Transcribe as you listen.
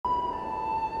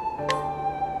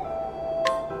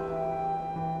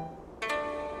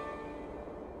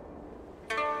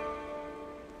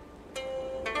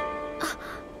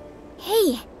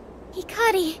Hey,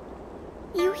 Hikari,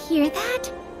 you hear that?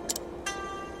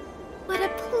 What a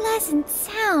pleasant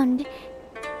sound.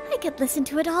 I could listen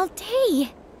to it all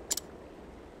day.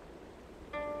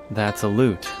 That's a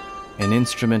lute, an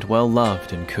instrument well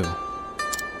loved in Ku.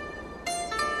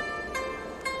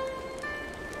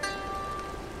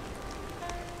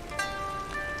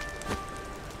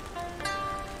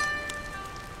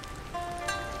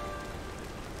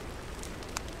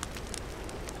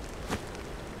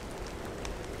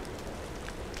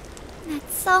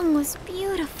 That song was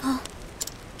beautiful.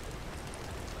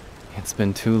 It's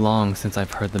been too long since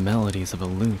I've heard the melodies of a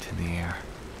lute in the air.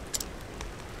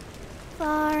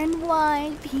 Far and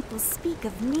wide, people speak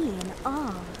of me in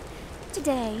awe.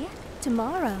 Today,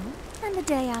 tomorrow, and the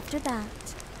day after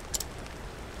that.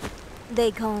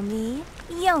 They call me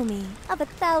Yomi of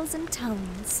 1,000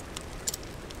 tones.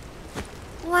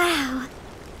 Wow,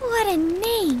 what a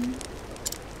name!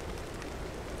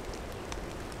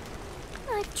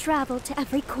 I've traveled to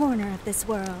every corner of this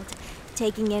world,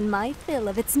 taking in my fill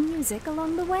of its music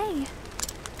along the way.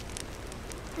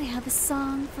 I have a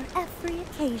song for every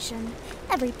occasion,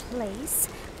 every place,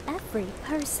 every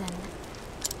person.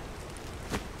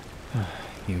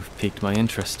 You've piqued my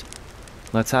interest.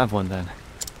 Let's have one then.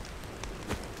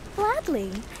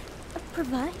 Gladly,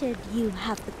 provided you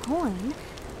have the coin.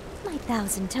 My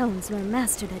 1,000 tones were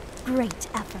mastered at great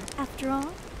effort, after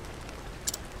all.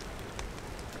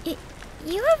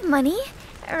 You have money,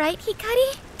 right,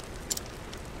 Hikari?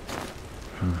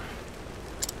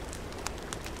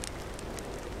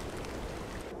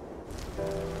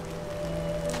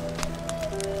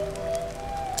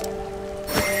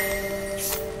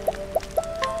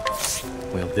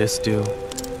 Will this do?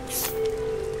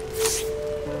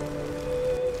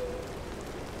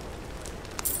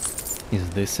 Is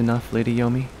this enough, Lady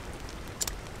Yomi?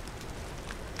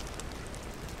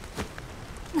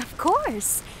 Of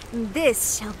course!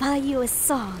 This shall buy you a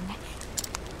song.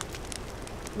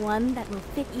 One that will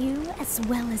fit you as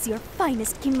well as your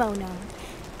finest kimono.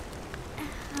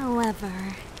 However...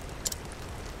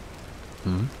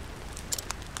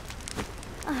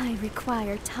 I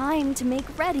require time to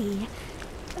make ready.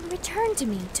 Return to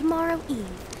me tomorrow eve,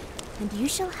 and you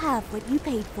shall have what you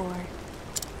paid for.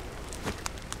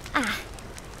 Ah,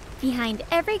 behind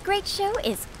every great show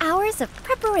is hours of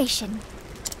preparation.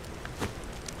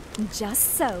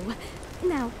 Just so.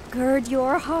 Now gird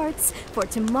your hearts, for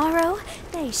tomorrow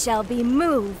they shall be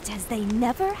moved as they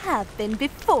never have been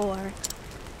before.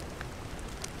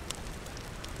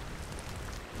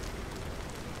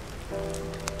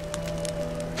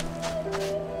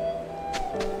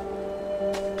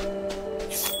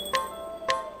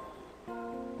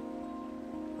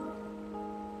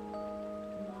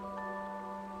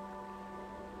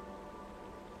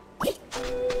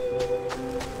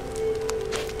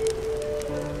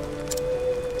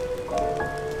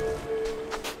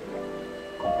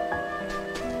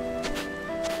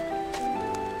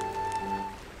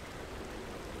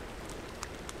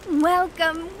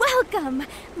 Welcome, welcome!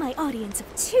 My audience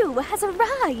of 2 has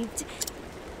arrived!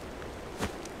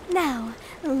 Now,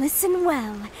 listen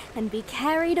well and be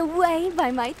carried away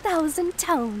by my 1,000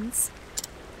 tones.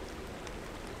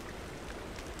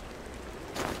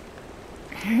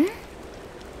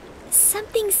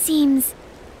 Something seems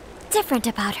different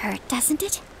about her, doesn't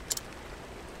it?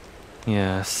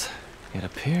 Yes. It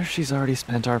appears she's already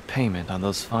spent our payment on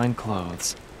those fine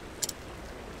clothes.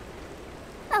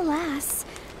 Alas,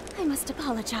 I must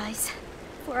apologize,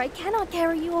 for I cannot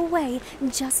carry you away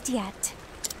just yet.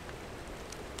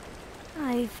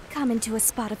 I've come into a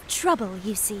spot of trouble,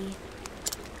 you see.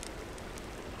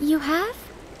 You have?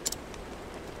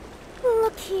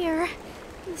 Look here.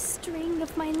 The string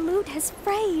of my lute has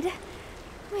frayed.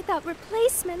 Without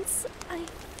replacements, I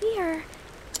fear...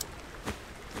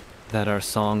 That our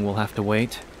song will have to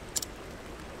wait?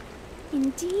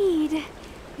 Indeed.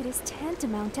 It is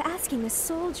tantamount to asking a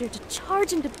soldier to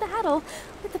charge into battle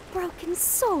with a broken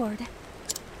sword.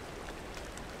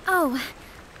 Oh,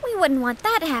 we wouldn't want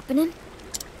that happening.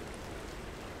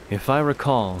 If I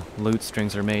recall, lute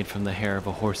strings are made from the hair of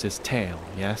a horse's tail,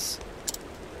 yes?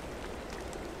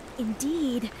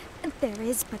 Indeed. There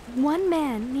is but one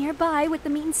man nearby with the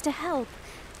means to help,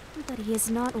 but he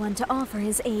is not one to offer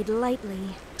his aid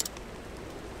lightly.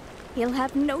 He'll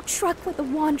have no truck with a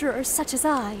wanderer such as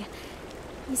I.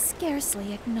 He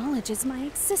scarcely acknowledges my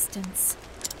existence.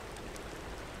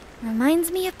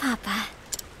 Reminds me of Papa.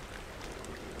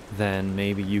 Then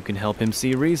maybe you can help him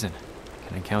see reason.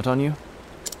 Can I count on you?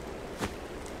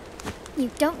 You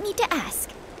don't need to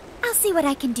ask. I'll see what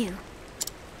I can do.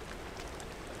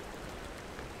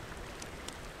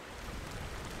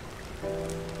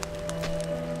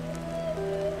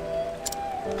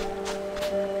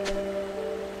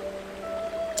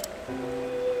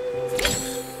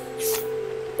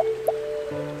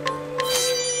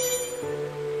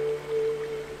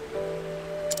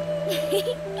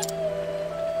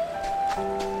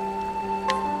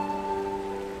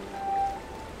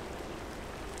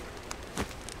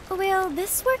 Will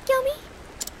this work, Yomi?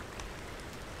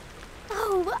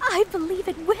 Oh, I believe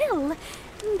it will.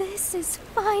 This is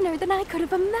finer than I could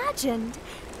have imagined.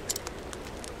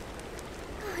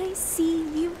 I see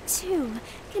you too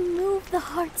can move the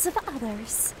hearts of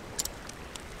others.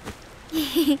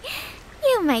 You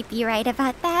might be right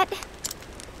about that.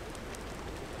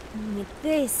 With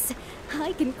this,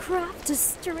 I can craft a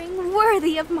string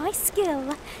worthy of my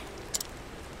skill.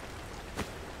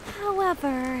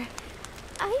 However,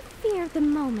 I fear the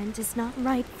moment is not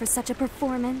right for such a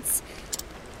performance.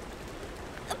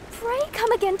 Pray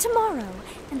come again tomorrow,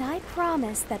 and I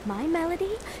promise that my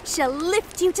melody shall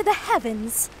lift you to the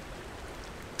heavens.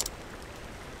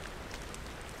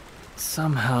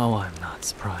 Somehow, I'm not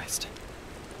surprised.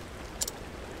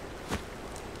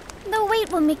 The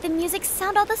wait will make the music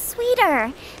sound all the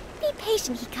sweeter. Be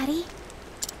patient, Hikari.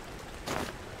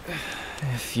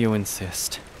 If you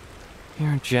insist.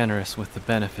 You're generous with the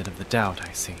benefit of the doubt,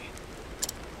 I see.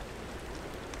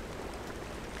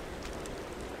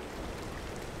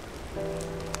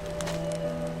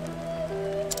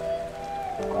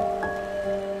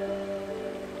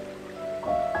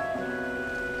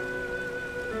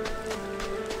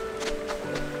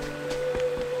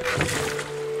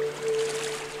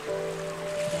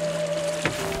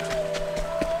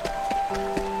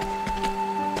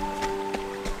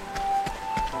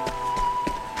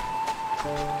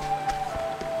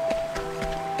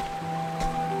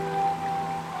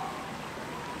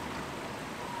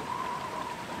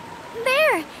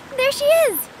 There she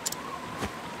is!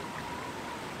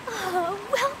 Oh,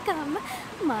 welcome,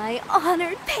 my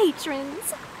honored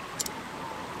patrons.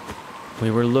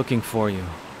 We were looking for you.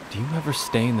 Do you ever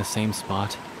stay in the same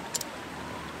spot?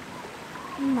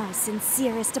 My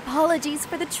sincerest apologies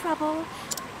for the trouble.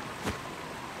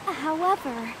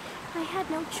 However, I had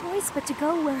no choice but to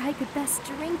go where I could best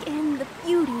drink in the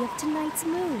beauty of tonight's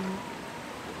moon.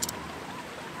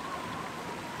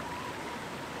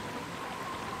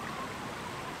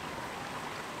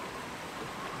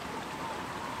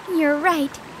 You're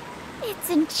right. It's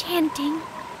enchanting.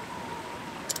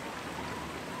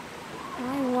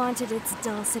 I wanted its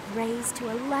dulcet rays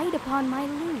to alight upon my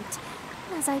lute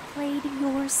as I played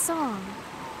your song.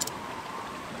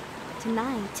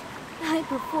 Tonight, I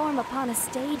perform upon a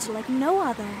stage like no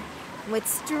other, with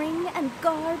string and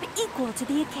garb equal to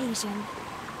the occasion.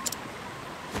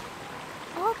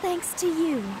 All thanks to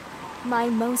you, my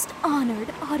most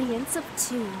honored audience of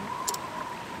two.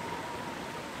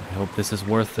 I hope this is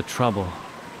worth the trouble.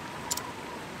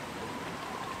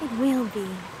 It will be,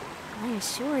 I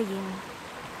assure you.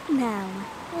 Now,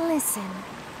 listen.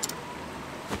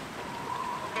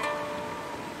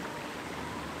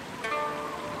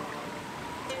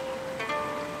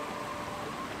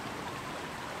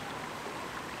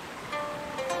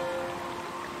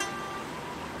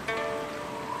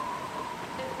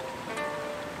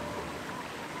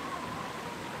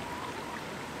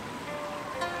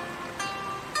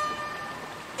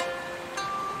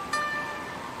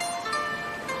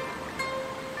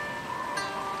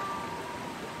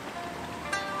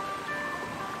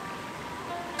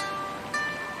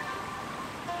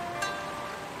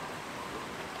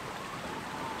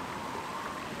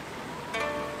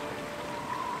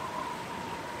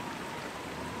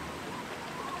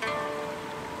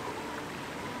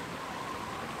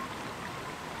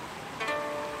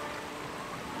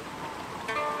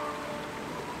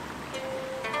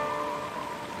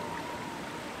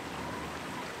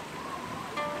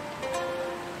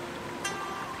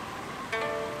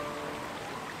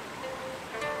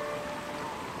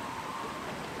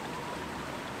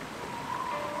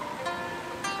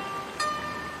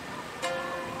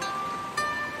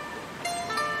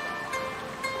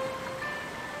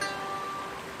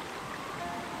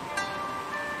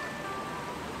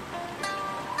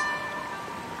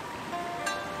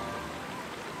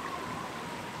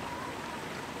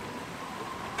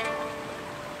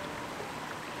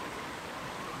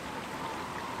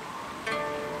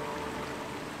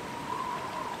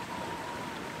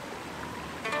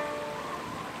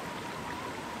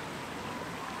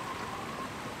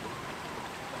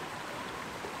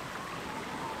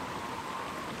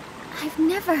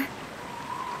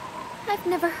 I've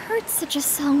never heard such a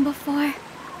song before.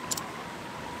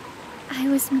 I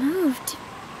was moved,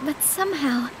 but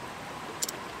somehow...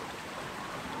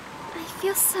 I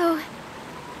feel so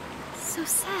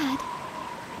sad.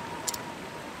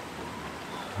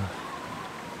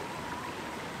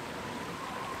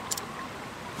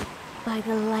 By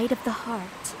the light of the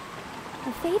heart,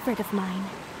 a favorite of mine.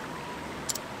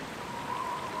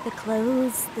 The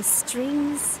clothes, the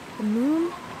strings, the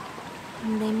moon,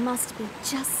 they must be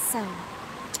just so.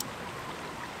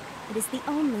 It is the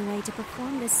only way to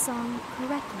perform this song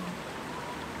correctly.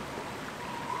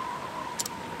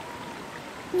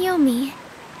 Naomi,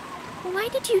 why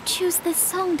did you choose this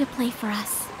song to play for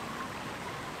us?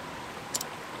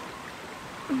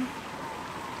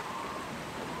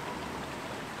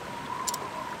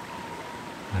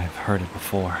 I've heard it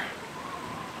before.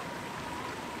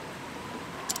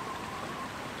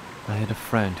 I had a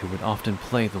friend who would often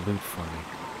play the lute for me.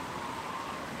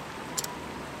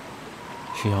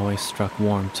 She always struck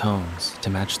warm tones to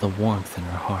match the warmth in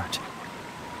her heart.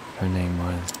 Her name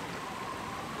was...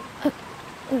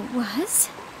 Was?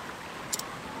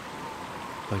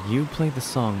 But you played the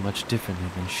song much differently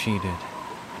than she did.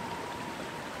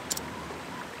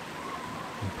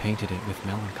 You painted it with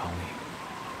melancholy.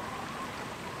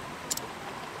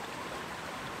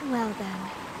 Well then,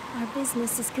 our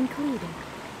business is concluded.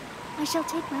 I shall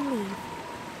take my leave.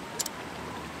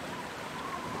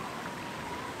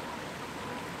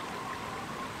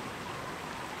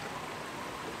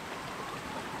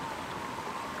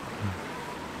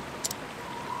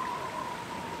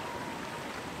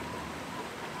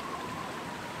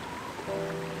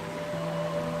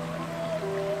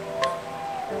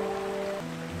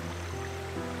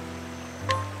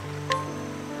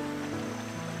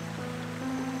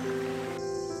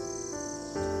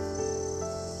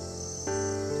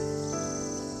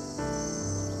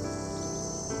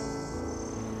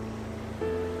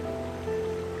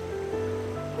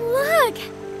 Look!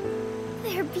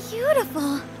 They're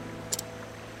beautiful.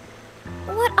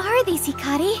 What are these,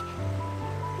 Hikari?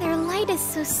 Their light is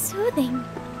so soothing.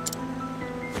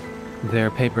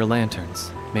 They're paper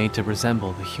lanterns, made to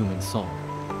resemble the human soul.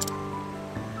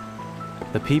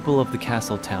 The people of the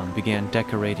castle town began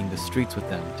decorating the streets with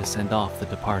them to send off the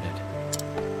departed.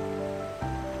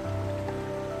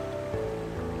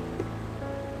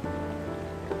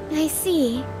 I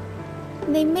see.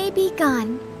 They may be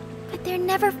gone, but they're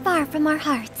never far from our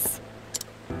hearts.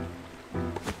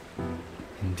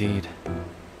 Indeed,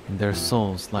 and their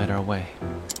souls light our way.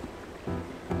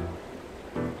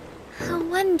 How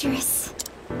wondrous.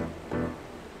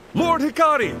 Lord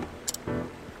Hikari!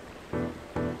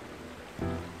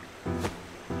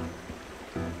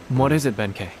 What is it,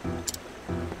 Benkei?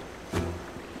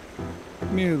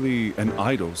 Merely an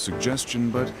idle suggestion,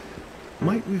 but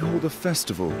might we hold a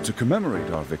festival to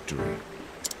commemorate our victory?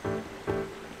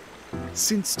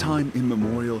 Since time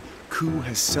immemorial, Ku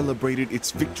has celebrated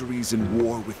its victories in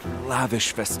war with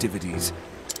lavish festivities.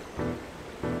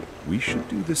 We should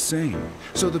do the same,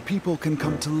 so the people can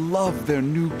come to love their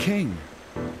new king.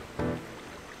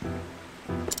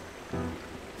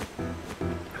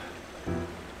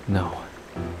 No.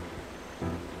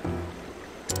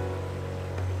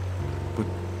 But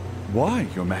why,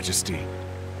 Your Majesty?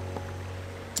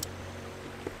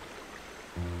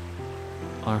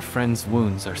 Our friends'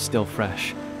 wounds are still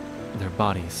fresh, their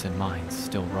bodies and minds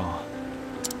still raw.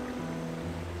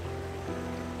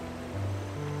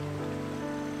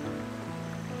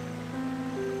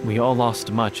 We all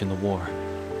lost much in the war.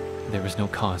 There is no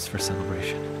cause for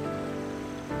celebration.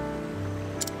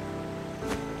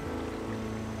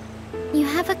 You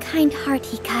have a kind heart,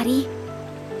 Hikari.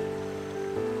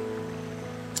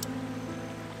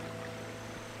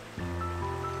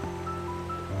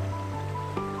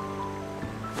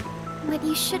 But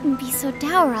you shouldn't be so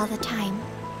dour all the time.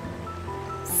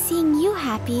 Seeing you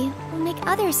happy will make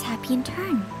others happy in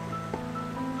turn.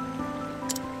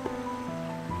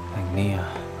 Agnia.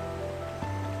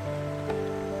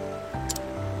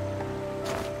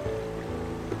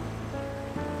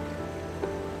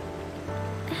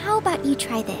 How about you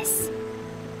try this?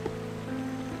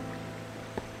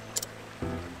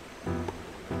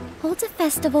 Hold a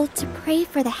festival to pray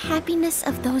for the happiness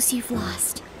of those you've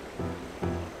lost.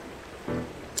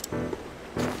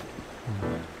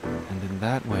 And in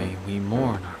that way, we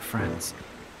mourn our friends.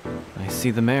 I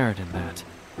see the merit in that.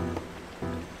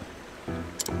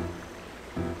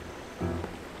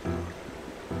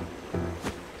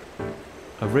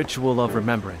 A ritual of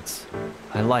remembrance.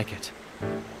 I like it.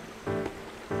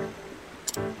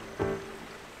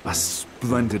 A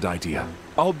splendid idea.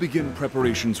 I'll begin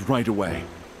preparations right away.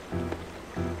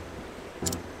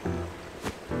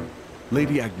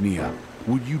 Lady Agnea,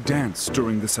 would you dance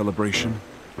during the celebration?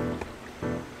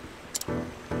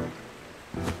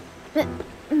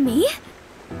 Me?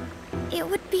 It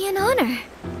would be an honor.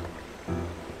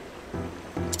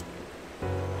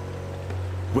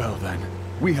 Well then,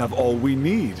 we have all we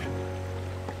need.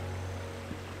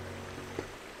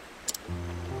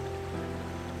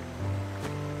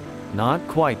 Not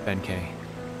quite, Benkei.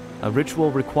 A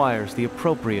ritual requires the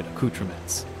appropriate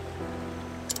accoutrements.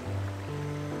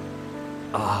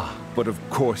 Ah, but of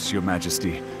course, Your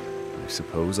Majesty. I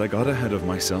suppose I got ahead of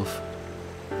myself.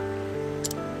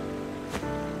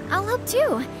 I'll help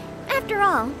too. After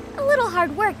all, a little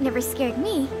hard work never scared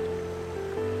me.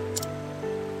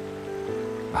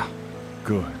 Ah,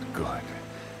 good, good.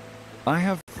 I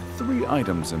have 3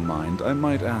 items in mind I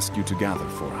might ask you to gather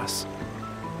for us.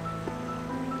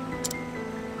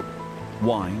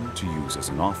 Wine to use as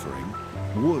an offering,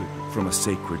 wood from a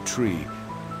sacred tree,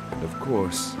 and of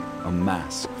course, a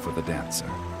mask for the dancer.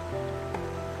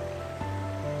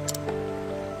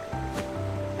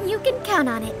 You can count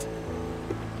on it.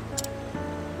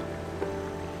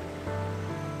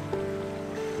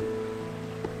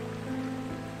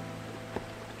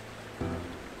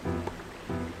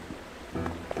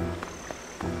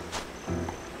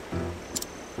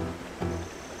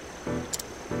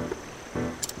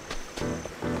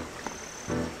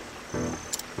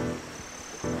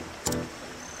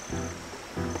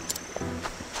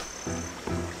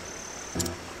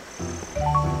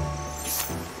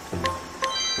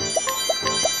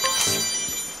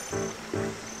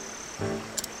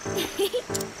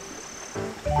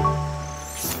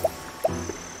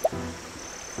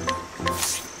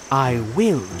 I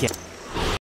will get...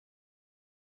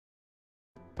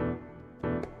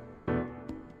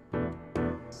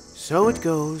 So it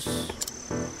goes.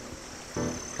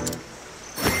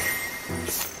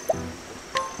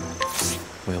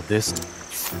 Will this...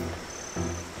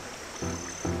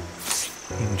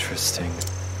 Interesting.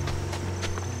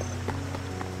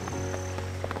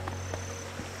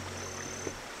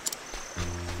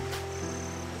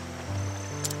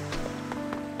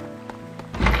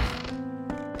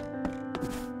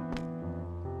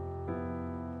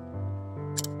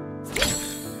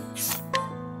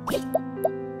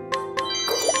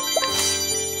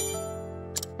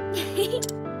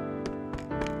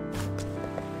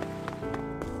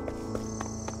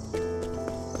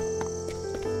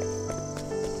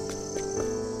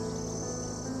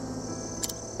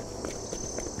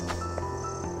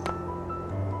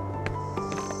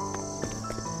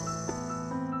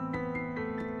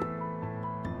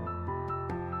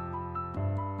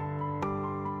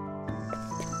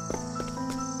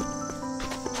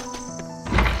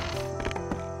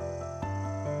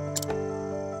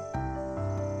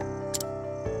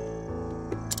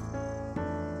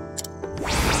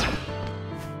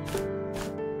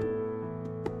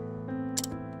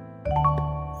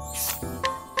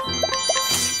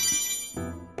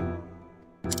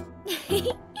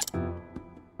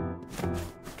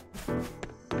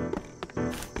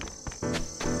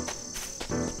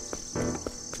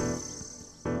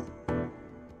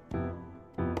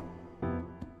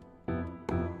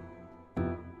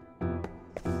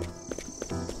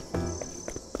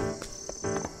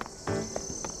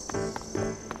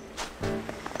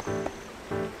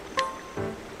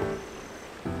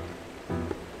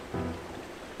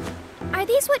 Are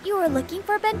these what you were looking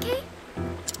for, Benkei?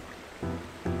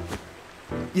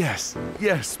 Yes,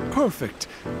 yes, perfect.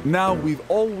 Now we've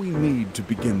all we need to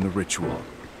begin the ritual.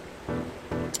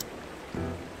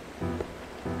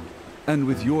 And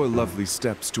with your lovely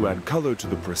steps to add color to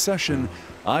the procession,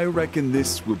 I reckon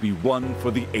this will be one for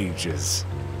the ages.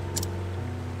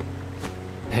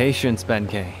 Patience,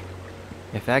 Benkei.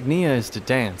 If Agnea is to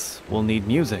dance, we'll need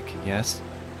music, yes?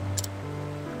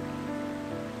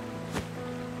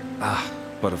 Ah,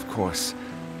 but of course,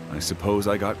 I suppose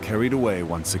I got carried away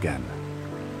once again.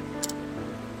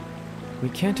 We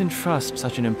can't entrust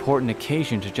such an important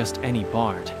occasion to just any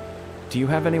bard. Do you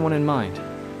have anyone in mind?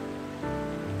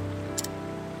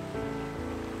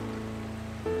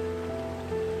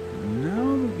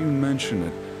 Now that you mention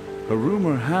it, a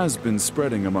rumor has been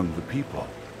spreading among the people.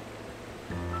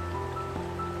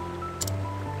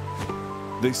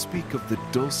 They speak of the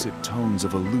dulcet tones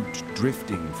of a lute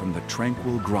drifting from the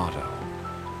tranquil grotto.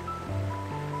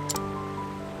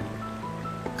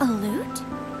 A lute?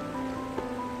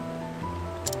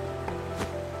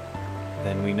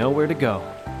 Then we know where to go.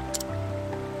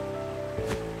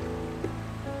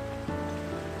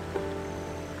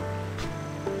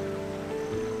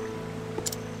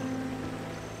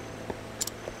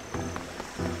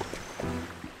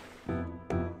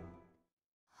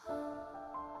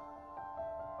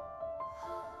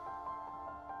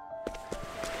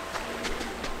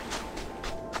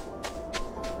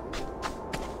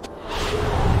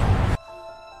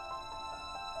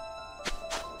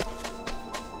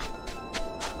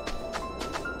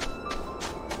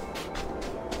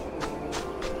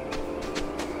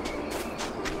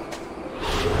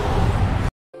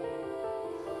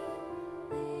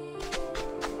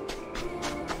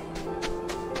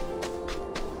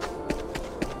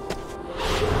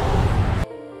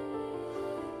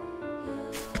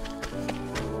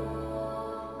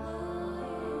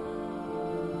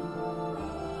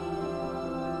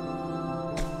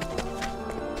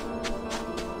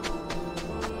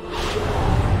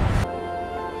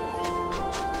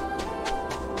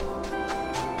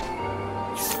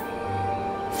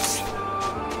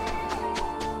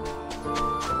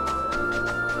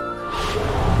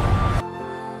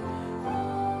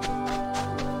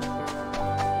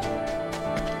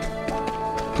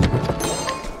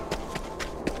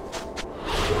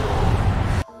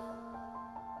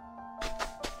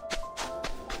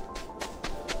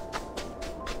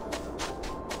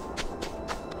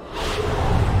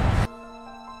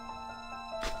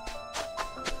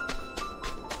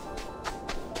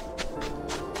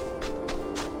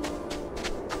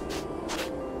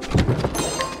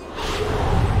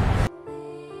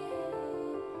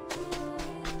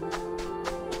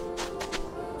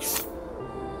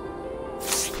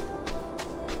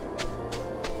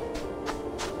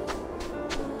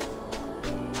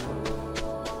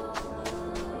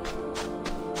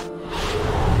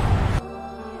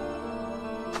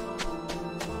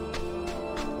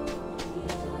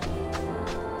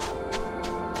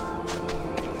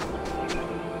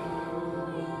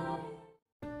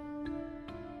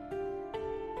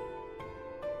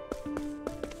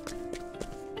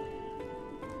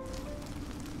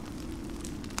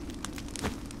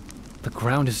 The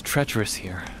ground is treacherous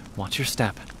here. Watch your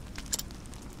step.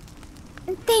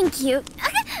 Thank you.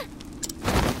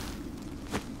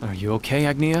 Are you okay,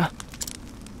 Agnia?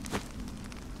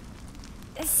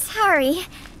 Sorry.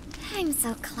 I'm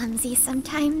so clumsy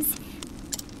sometimes.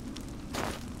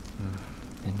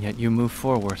 And yet you move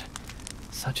forward.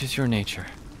 Such is your nature.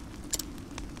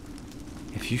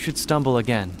 If you should stumble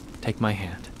again, take my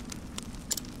hand.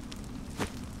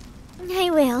 I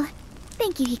will.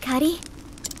 Thank you, Hikari.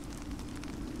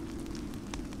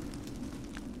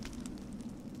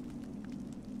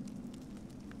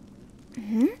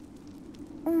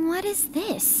 What is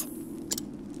this?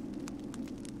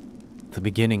 The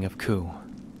beginning of Ku,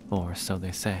 or so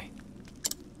they say.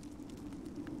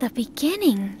 The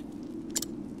beginning.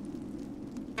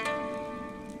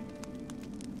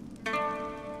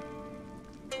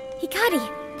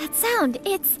 Hikari, that sound,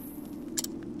 it's...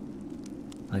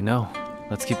 I know.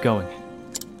 Let's keep going.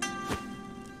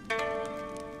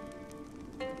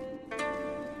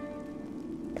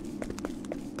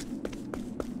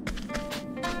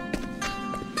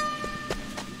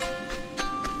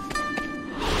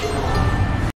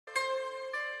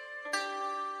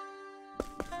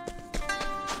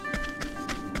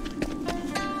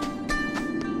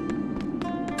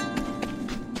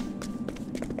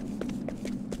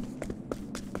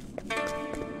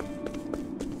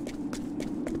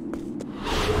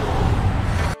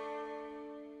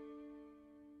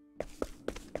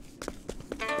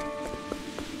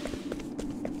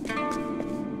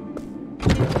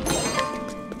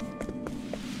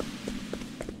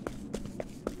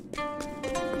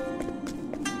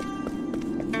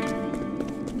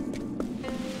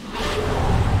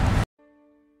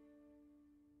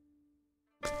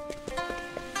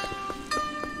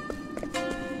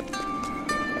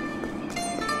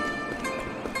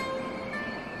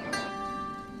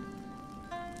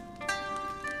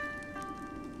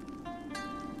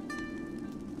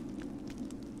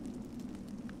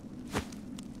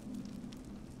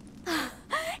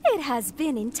 It has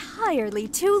been entirely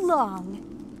too long.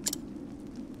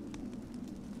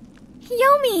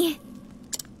 Yomi!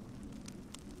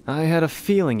 I had a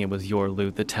feeling it was your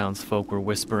loot the townsfolk were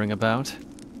whispering about.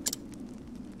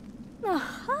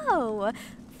 Oh,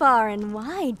 far and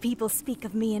wide people speak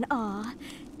of me in awe.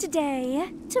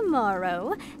 Today,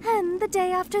 tomorrow, and the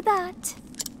day after that.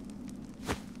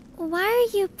 Why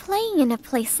are you playing in a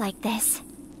place like this?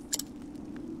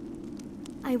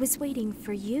 I was waiting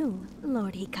for you,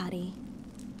 Lord Hikari.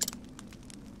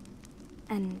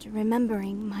 And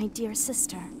remembering my dear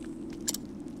sister.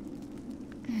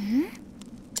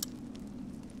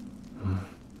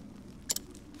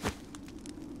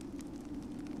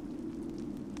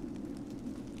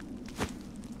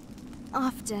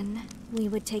 Often, we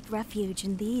would take refuge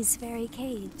in these very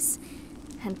caves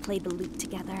and play the lute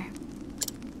together.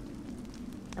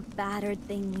 A battered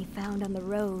thing we found on the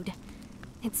road.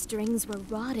 Its strings were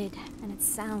rotted and its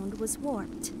sound was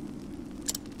warped.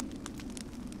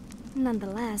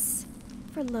 Nonetheless,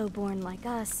 for lowborn like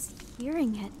us,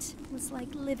 hearing it was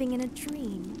like living in a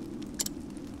dream.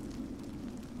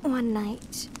 One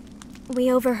night,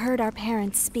 we overheard our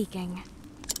parents speaking.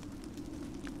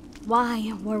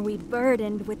 Why were we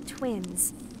burdened with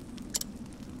twins?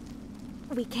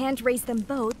 We can't raise them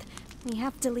both. We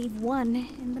have to leave one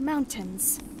in the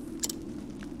mountains.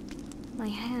 My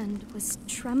hand was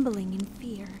trembling in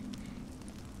fear,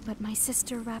 but my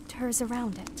sister wrapped hers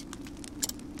around it.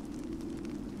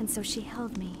 And so she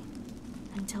held me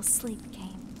until sleep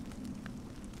came.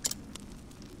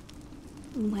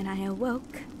 When I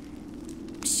awoke,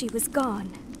 she was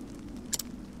gone.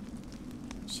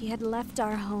 She had left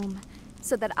our home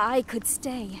so that I could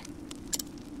stay.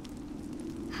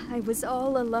 I was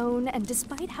all alone, and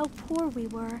despite how poor we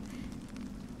were,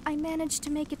 I managed to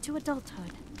make it to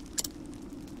adulthood.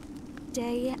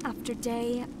 Day after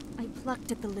day, I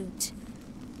plucked at the loot.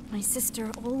 My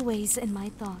sister always in my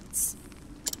thoughts.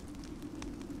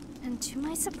 And to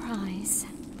my surprise,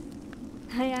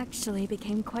 I actually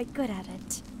became quite good at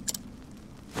it.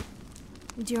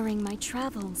 During my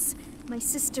travels, my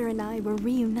sister and I were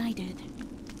reunited.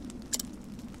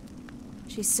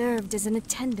 She served as an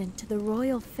attendant to the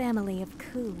royal family of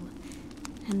Ku,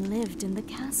 and lived in the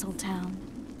castle town.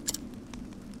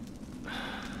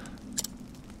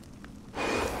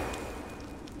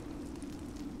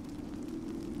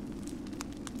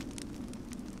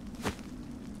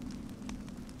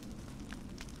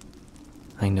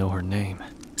 I know her name.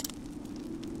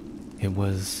 It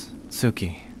was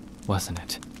Tsuki, wasn't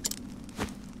it?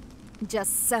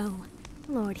 Just so,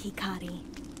 Lord Hikari.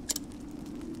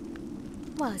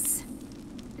 Was.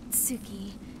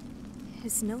 Tsuki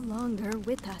is no longer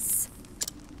with us.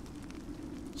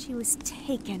 She was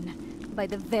taken by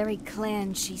the very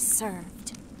clan she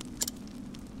served.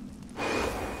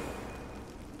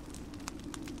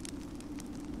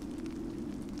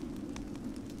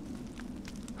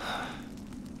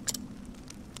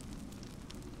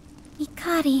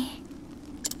 Hikari.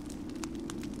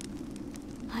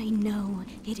 I know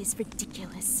it is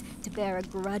ridiculous to bear a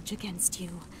grudge against you,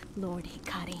 Lord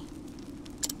Hikari.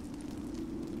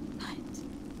 But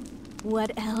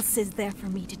what else is there for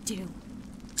me to do?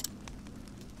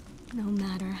 No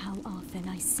matter how often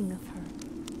I sing of her,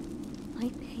 my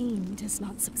pain does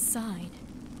not subside.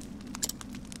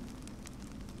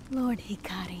 Lord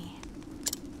Hikari,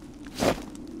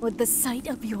 would the sight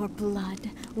of your blood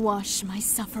wash my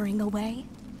suffering away?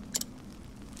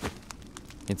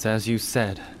 It's as you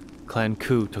said, Clan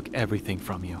Ku took everything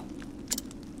from you.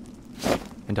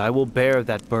 And I will bear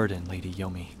that burden, Lady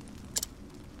Yomi.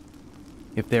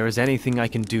 If there is anything I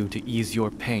can do to ease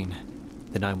your pain,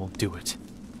 then I will do it.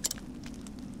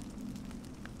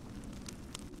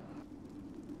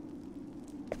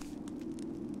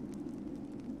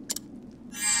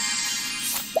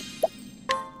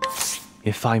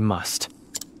 If I must.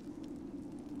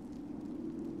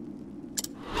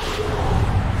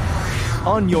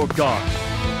 On your guard.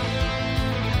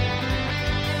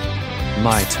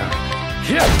 My turn.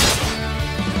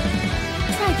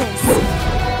 Try this.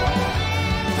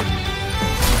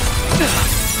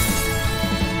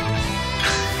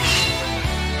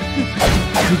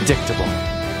 Predictable.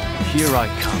 Here I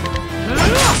come.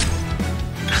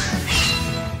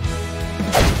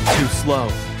 Too slow.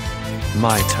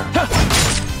 My turn.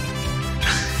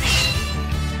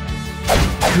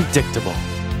 Predictable.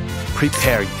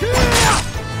 Prepare you.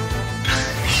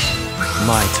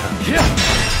 My turn.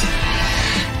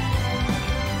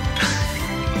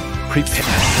 Prepare.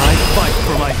 I fight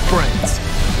for my friends.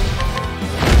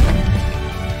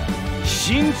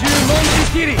 Shinju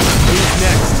Monjikiri. Who's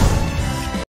next?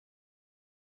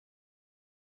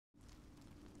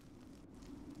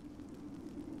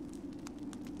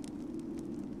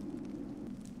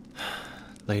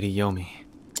 Lady Yomi.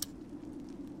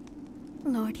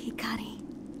 Lord Hikari,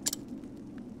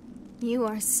 you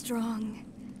are strong,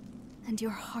 and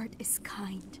your heart is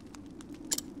kind.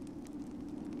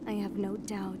 I have no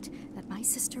doubt that my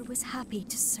sister was happy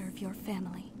to serve your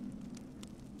family.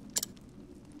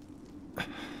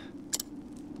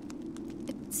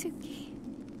 Itsuki,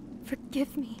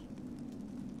 forgive me.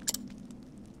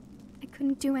 I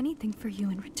couldn't do anything for you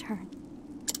in return.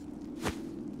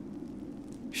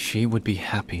 She would be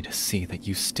happy to see that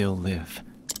you still live.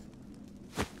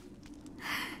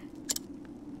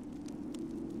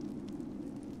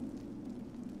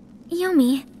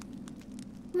 Yomi,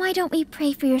 why don't we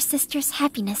pray for your sister's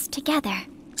happiness together?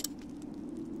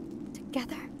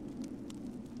 Together?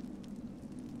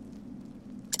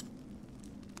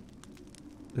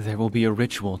 There will be a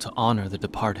ritual to honor the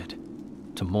departed,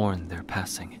 to mourn their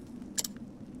passing.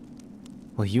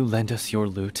 Will you lend us your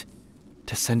lute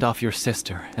to send off your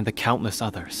sister and the countless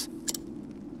others?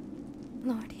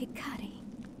 Lord Hikari.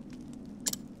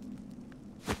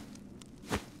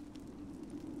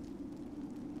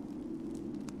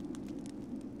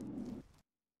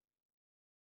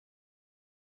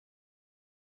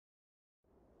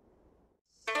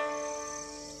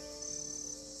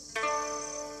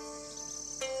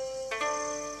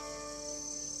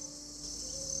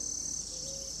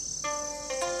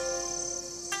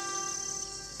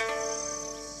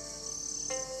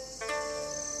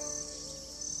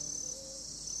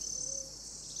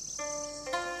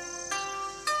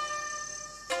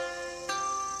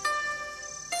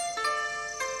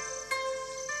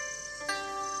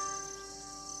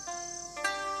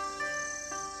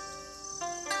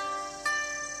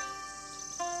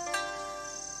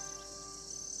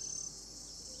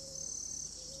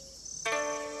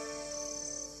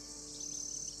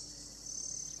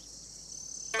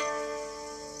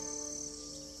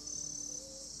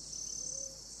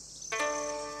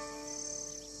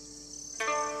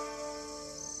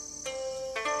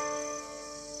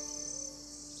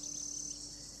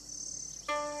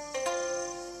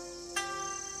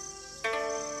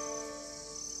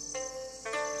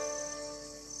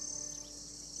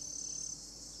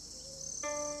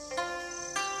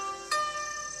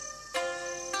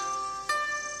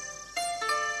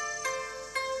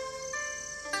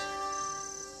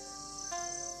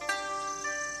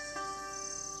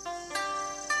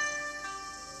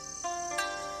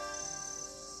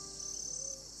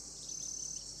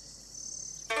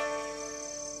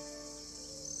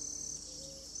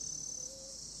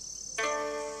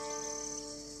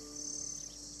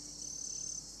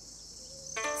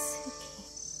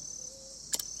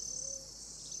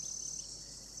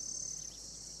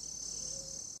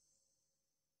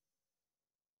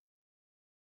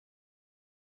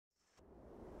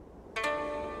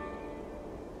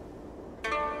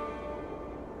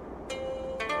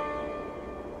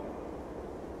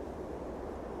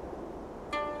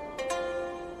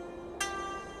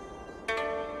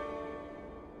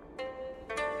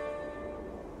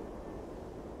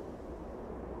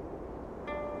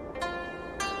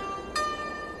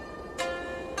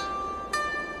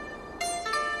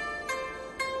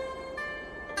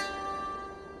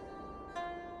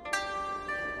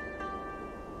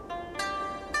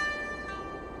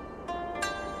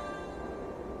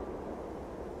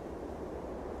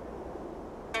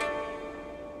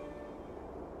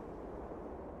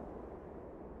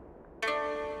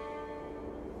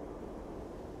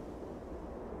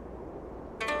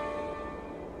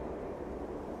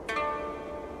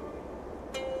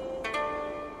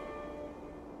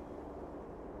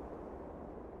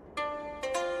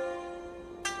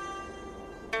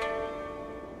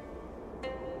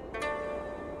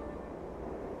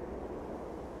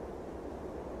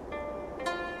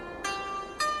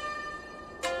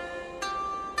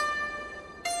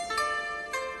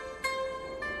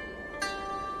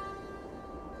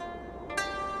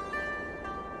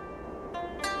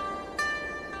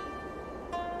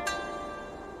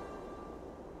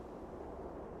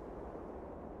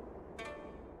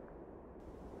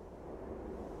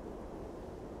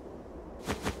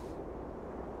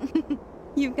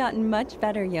 You've gotten much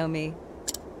better, Yomi.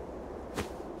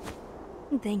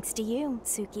 Thanks to you,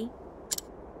 Suki.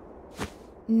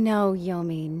 No,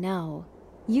 Yomi, no.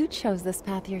 You chose this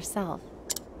path yourself.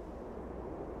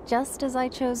 Just as I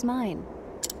chose mine.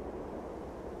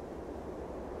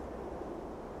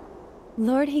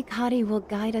 Lord Hikari will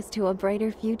guide us to a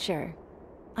brighter future.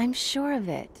 I'm sure of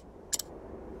it.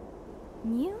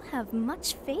 You have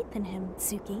much faith in him,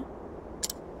 Suki.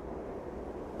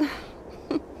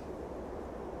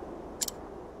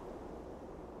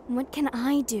 What can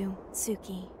I do,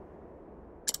 Suki?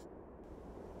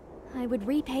 I would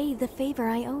repay the favor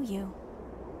I owe you.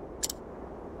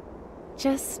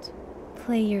 Just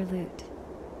play your lute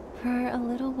for a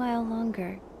little while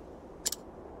longer.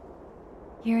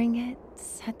 Hearing it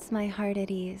sets my heart at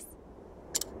ease.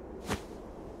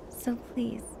 So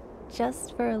please,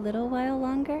 just for a little while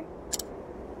longer,